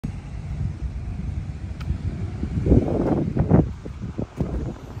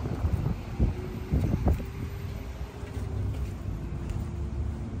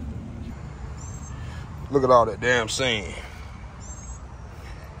Look at all that damn sand.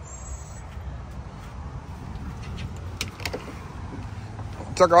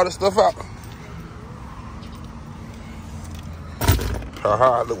 Took all this stuff out.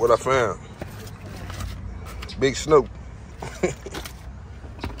 Haha, look what I found. Big snow.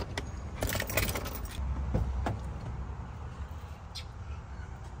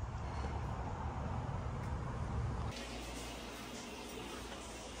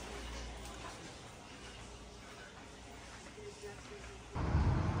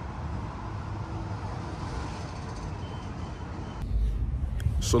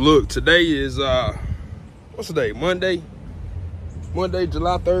 So look, today is what's the day? Monday,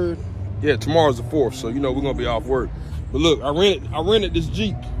 July 3rd. Yeah, tomorrow's the 4th, so you know we're gonna be off work. But look, I rented this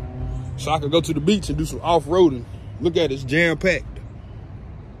Jeep so I could go to the beach and do some off-roading. Look at it, it's jam-packed.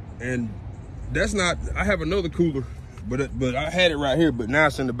 And that's not, I have another cooler, but I had it right here, but now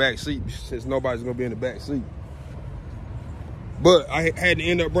it's in the back seat since nobody's gonna be in the back seat. But I had to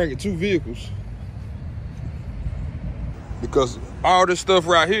end up bringing 2 vehicles because all this stuff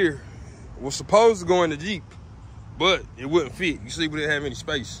right here was supposed to go in the Jeep, but it wouldn't fit. You see, we didn't have any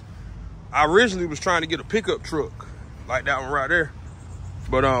space. I originally was trying to get a pickup truck, like that one right there.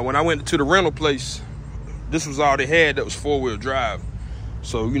 But when I went to the rental place, this was all they had that was 4-wheel drive.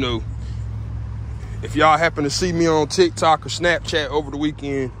 So, you know, if y'all happen to see me on TikTok or Snapchat over the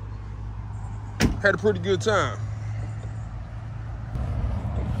weekend, had a pretty good time.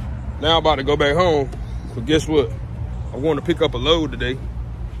 Now I'm about to go back home, but guess what? I want to pick up a load today.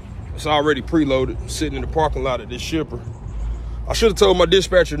 It's already preloaded, sitting in the parking lot of this shipper. I should have told my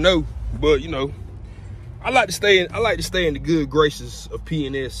dispatcher no, but you know, I like to stay in the good graces of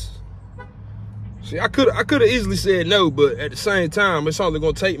P&S. See, I could have easily said no, but at the same time, it's only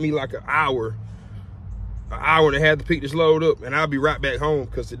gonna take me like an hour and a half to pick this load up, and I'll be right back home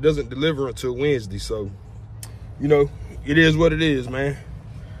because it doesn't deliver until Wednesday. So, you know, it is what it is, man.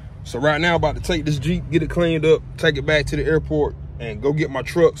 So right now, I'm about to take this Jeep, get it cleaned up, take it back to the airport, and go get my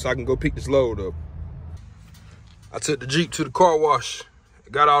truck so I can go pick this load up. I took the Jeep to the car wash,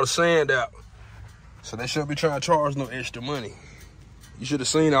 got all the sand out. So they shouldn't be trying to charge no extra money. You should have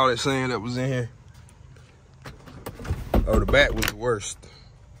seen all that sand that was in here. Oh, the back was the worst.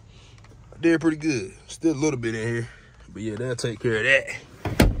 I did pretty good. Still a little bit in here, but yeah, they'll take care of that.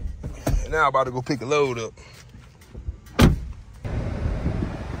 And now I'm about to go pick a load up.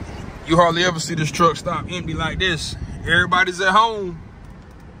 You hardly ever see this truck stop empty like this. Everybody's at home,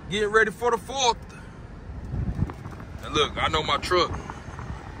 getting ready for the 4th. And look, I know my truck.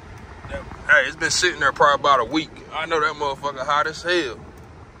 Hey, it's been sitting there probably about a week. I know that motherfucker hot as hell.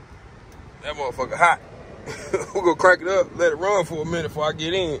 That motherfucker hot. We're gonna crank it up, let it run for a minute before I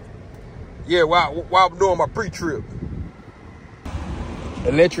get in. Yeah, while I'm doing my pre-trip.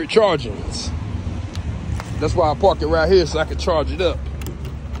 Electric chargings. That's why I parked it right here so I can charge it up.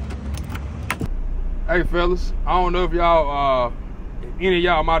 Hey fellas, I don't know if y'all, any of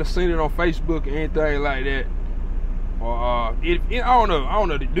y'all might have seen it on Facebook or anything like that. Or I don't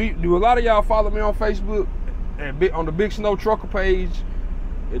know. Do a lot of y'all follow me on Facebook and on the Big Snow Trucker page?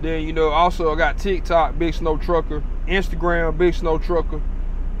 And then, you know, also I got TikTok, Big Snow Trucker, Instagram, Big Snow Trucker.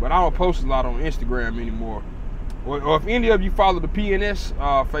 But I don't post a lot on Instagram anymore. Or if any of you follow the P&S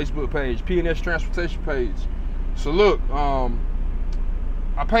Facebook page, P&S Transportation page. So look, I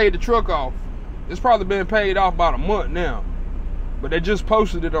paid the truck off. It's probably been paid off about a month now. But they just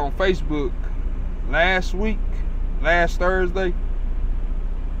posted it on Facebook last Thursday.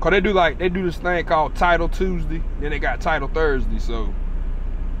 Cause they do this thing called Title Tuesday, then they got Title Thursday, so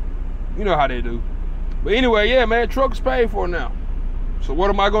you know how they do. But anyway, yeah, man, truck's paid for now. So what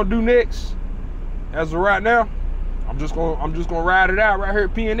am I gonna do next? As of right now, I'm just gonna ride it out right here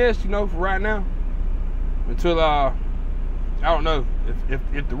at P&S, you know, for right now. Until I don't know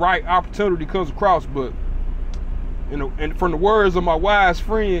if the right opportunity comes across, but you know, and from the words of my wise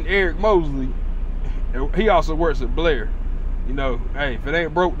friend Eric Mosley, he also works at Blair. You know, hey, if it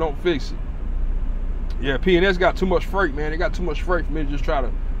ain't broke, don't fix it. Yeah, P&S got too much freight, man. They got too much freight for me to just try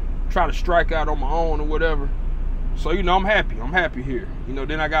to strike out on my own or whatever. So, you know, I'm happy here. You know,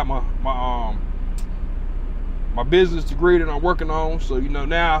 then I got my business degree that I'm working on. So, you know,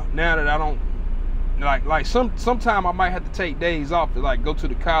 now that I don't like sometime I might have to take days off to like go to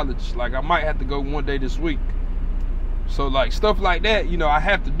the college. Like I might have to go one day this week. So like stuff like that, you know, I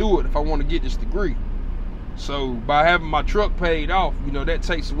have to do it if I want to get this degree. So by having my truck paid off, you know, that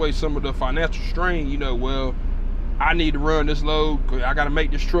takes away some of the financial strain. You know, well, I need to run this load because I got to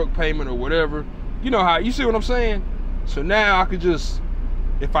make this truck payment or whatever. You know how, you see what I'm saying? So now I could just,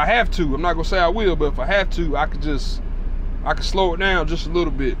 if I have to, I'm not gonna say I will, but if I have to, I could slow it down just a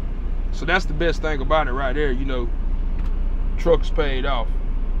little bit So that's the best thing about it right there. You know, truck's paid off.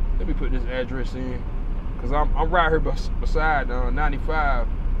 Let me put this address in, cause I'm right here beside 95,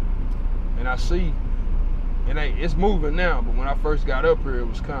 and I see it's moving now. But when I first got up here, it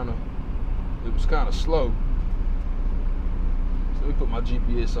was kind of slow. So let me put my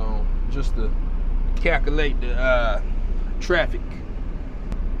GPS on just to calculate the traffic.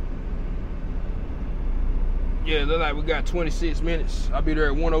 Yeah, look like we got 26 minutes. I'll be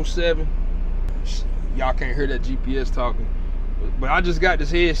there at 1:07. Y'all can't hear that GPS talking. But I just got this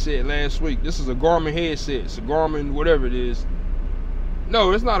headset last week. This is a Garmin headset. It's a Garmin, whatever it is.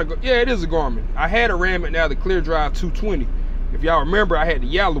 No, it's not a, yeah, it is a Garmin. I had a Ram it now, the Clear Drive 220. If y'all remember, I had the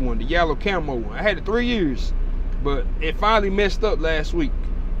yellow one, the yellow camo one. I had it 3 years, but it finally messed up last week.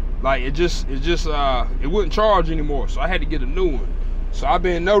 Like it wouldn't charge anymore. So I had to get a new one. So I've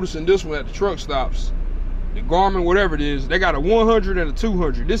been noticing this one at the truck stops. The Garmin, whatever it is, they got a 100 and a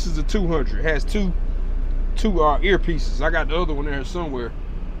 200. This is a 200. It has two earpieces. I got the other one there somewhere.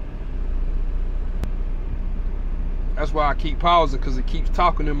 That's why I keep pausing, because it keeps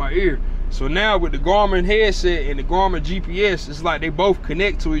talking in my ear. So now with the Garmin headset and the Garmin GPS, it's like they both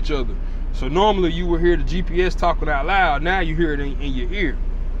connect to each other. So normally you would hear the GPS talking out loud. Now you hear it in your ear.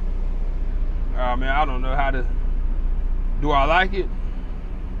 Man, I don't know how to. Do I like it?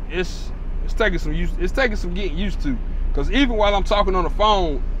 It's taking some getting used to. Because even while I'm talking on the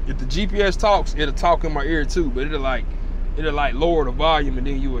phone, if the GPS talks, it'll talk in my ear too. But it'll like lower the volume, and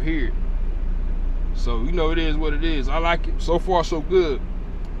then you will hear it. So you know, it is what it is. I like it. So far so good.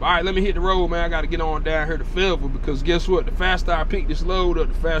 All right, let me hit the road, man. I got to get on down here to Fayetteville, because guess what? The faster I pick this load up,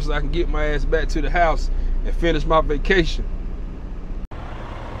 the faster I can get my ass back to the house and finish my vacation.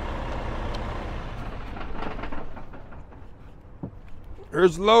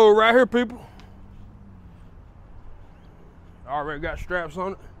 Here's the load right here, people. I already got straps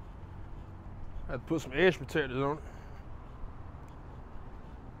on it. I had to put some edge protectors on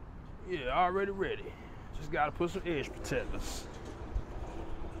it. Yeah, already ready. Just got to put some edge protectors.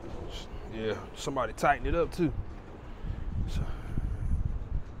 Yeah, somebody tighten it up too. So,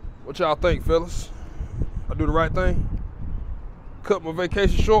 what y'all think, fellas? I do the right thing? Cut my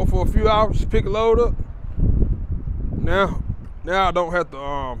vacation short for a few hours, pick a load up. Now I don't have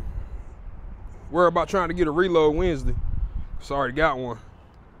to worry about trying to get a reload Wednesday, because I already got one.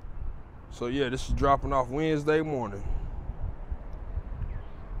 So yeah, this is dropping off Wednesday morning.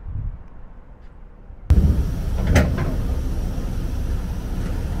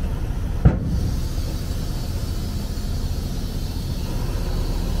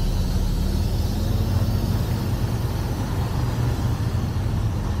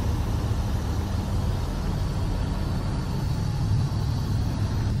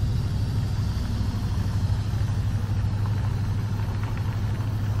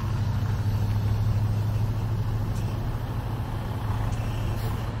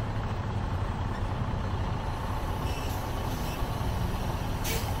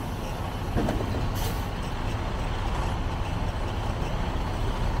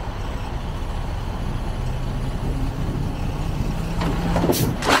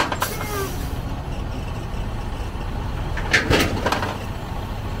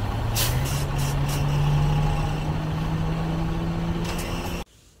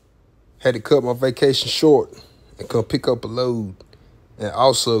 Had to cut my vacation short and come pick up a load, and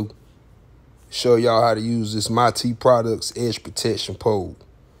also show y'all how to use this MyT Products Edge Protection Pole.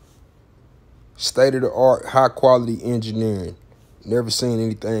 State-of-the-art, high-quality engineering. Never seen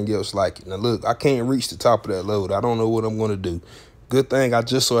anything else like it. Now look, I can't reach the top of that load. I don't know what I'm going to do. Good thing I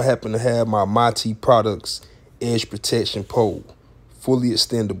just so happen to have my MyT Products Edge Protection Pole. Fully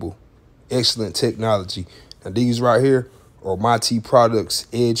extendable. Excellent technology. Now these right here are MyT Products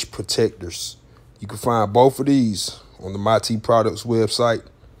Edge Protectors. You can find both of these on the MyT Products website,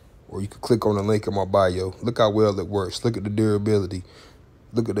 or you can click on the link in my bio. Look how well it works. Look at the durability.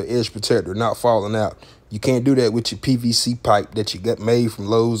 Look at the edge protector not falling out. You can't do that with your PVC pipe that you got made from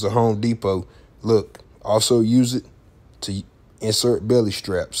Lowe's or Home Depot. Look, also use it to insert belly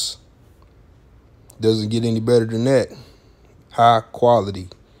straps. Doesn't get any better than that. High quality.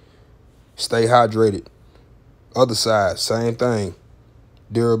 Stay hydrated. Other side, same thing.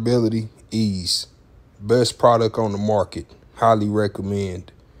 Durability, ease. Best product on the market. Highly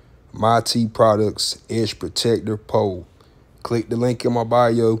recommend. MyT Products Edge Protector Pole. Click the link in my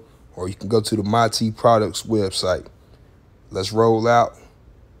bio, or you can go to the MyT Products website. Let's roll out.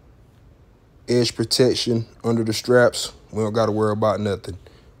 Edge protection under the straps. We don't got to worry about nothing.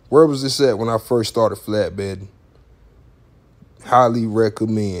 Where was this at when I first started flatbedding? Highly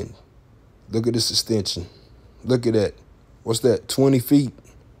recommend. Look at this extension. Look at that. What's that? 20 feet.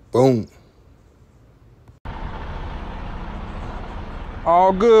 Boom.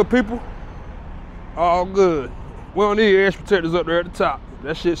 All good, people. All good. We don't need edge protectors up there at the top.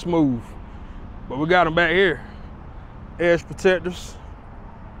 That shit smooth. But we got them back here. Edge protectors.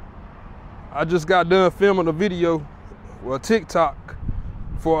 I just got done filming a video, well, TikTok,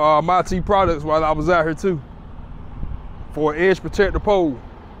 for My T Products while I was out here too, for an edge protector pole.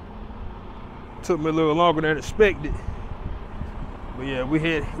 Took me a little longer than expected. But yeah, we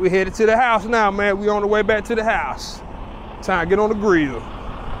headed to the house now, man. We on the way back to the house. Time to get on the grill.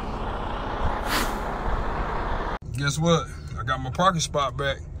 Guess what? I got my parking spot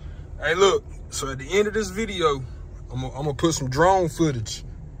back. Hey, look. So at the end of this video, I'm gonna put some drone footage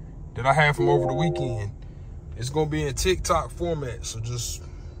that I had from over the weekend. It's gonna be in TikTok format. So just,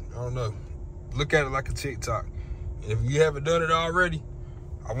 I don't know, look at it like a TikTok. And if you haven't done it already,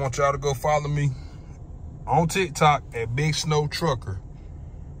 I want y'all to go follow me on TikTok at Big Snow Trucker.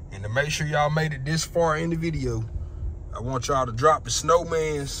 And to make sure y'all made it this far in the video, I want y'all to drop the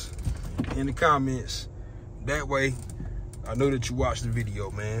snowmans in the comments. That way, I know that you watched the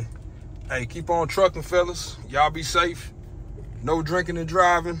video, man. Hey, keep on trucking, fellas. Y'all be safe. No drinking and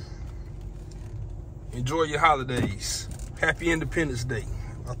driving. Enjoy your holidays. Happy Independence Day.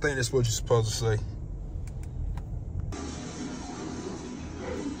 I think that's what you're supposed to say.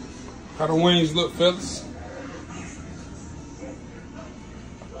 How the wings look, fellas?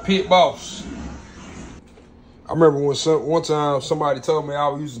 Pit boss. I remember when one time somebody told me I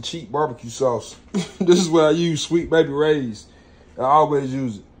was using cheap barbecue sauce. This is what I use, Sweet Baby Ray's. I always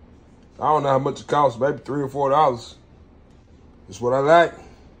use it. I don't know how much it costs, maybe $3 or $4. It's what I like.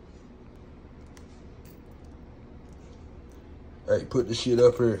 Hey, put this shit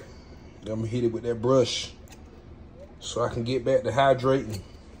up here. Then I'm gonna hit it with that brush so I can get back to hydrating.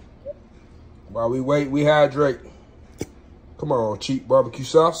 While we wait, we hydrate. Come on, cheap barbecue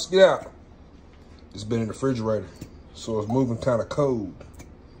sauce, get out. It's been in the refrigerator, so it's moving kind of cold.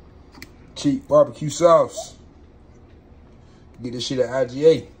 Cheap barbecue sauce. Get this shit at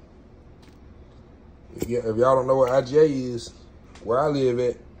IGA. If y'all don't know what IGA is, where I live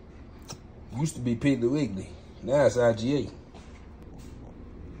at, used to be Piggly Wiggly. Now it's IGA.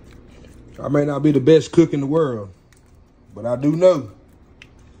 I may not be the best cook in the world, but I do know,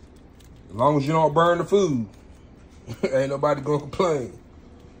 as long as you don't burn the food, ain't nobody gonna complain.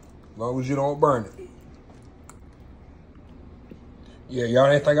 As long as you don't burn it. Yeah, y'all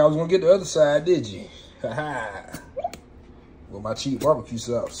didn't think I was gonna get the other side, did you? Ha-ha. With my cheap barbecue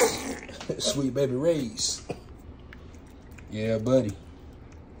sauce. Sweet Baby Ray's. Yeah, buddy.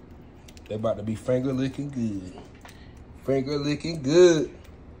 They about to be finger licking good. Finger licking good.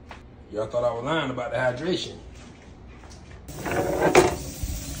 Y'all thought I was lying about the hydration.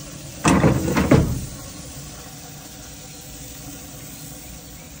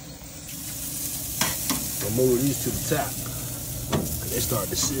 I'll move these to the top. They start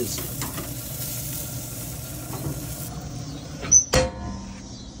to sizzle.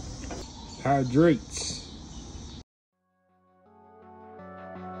 Hydrates.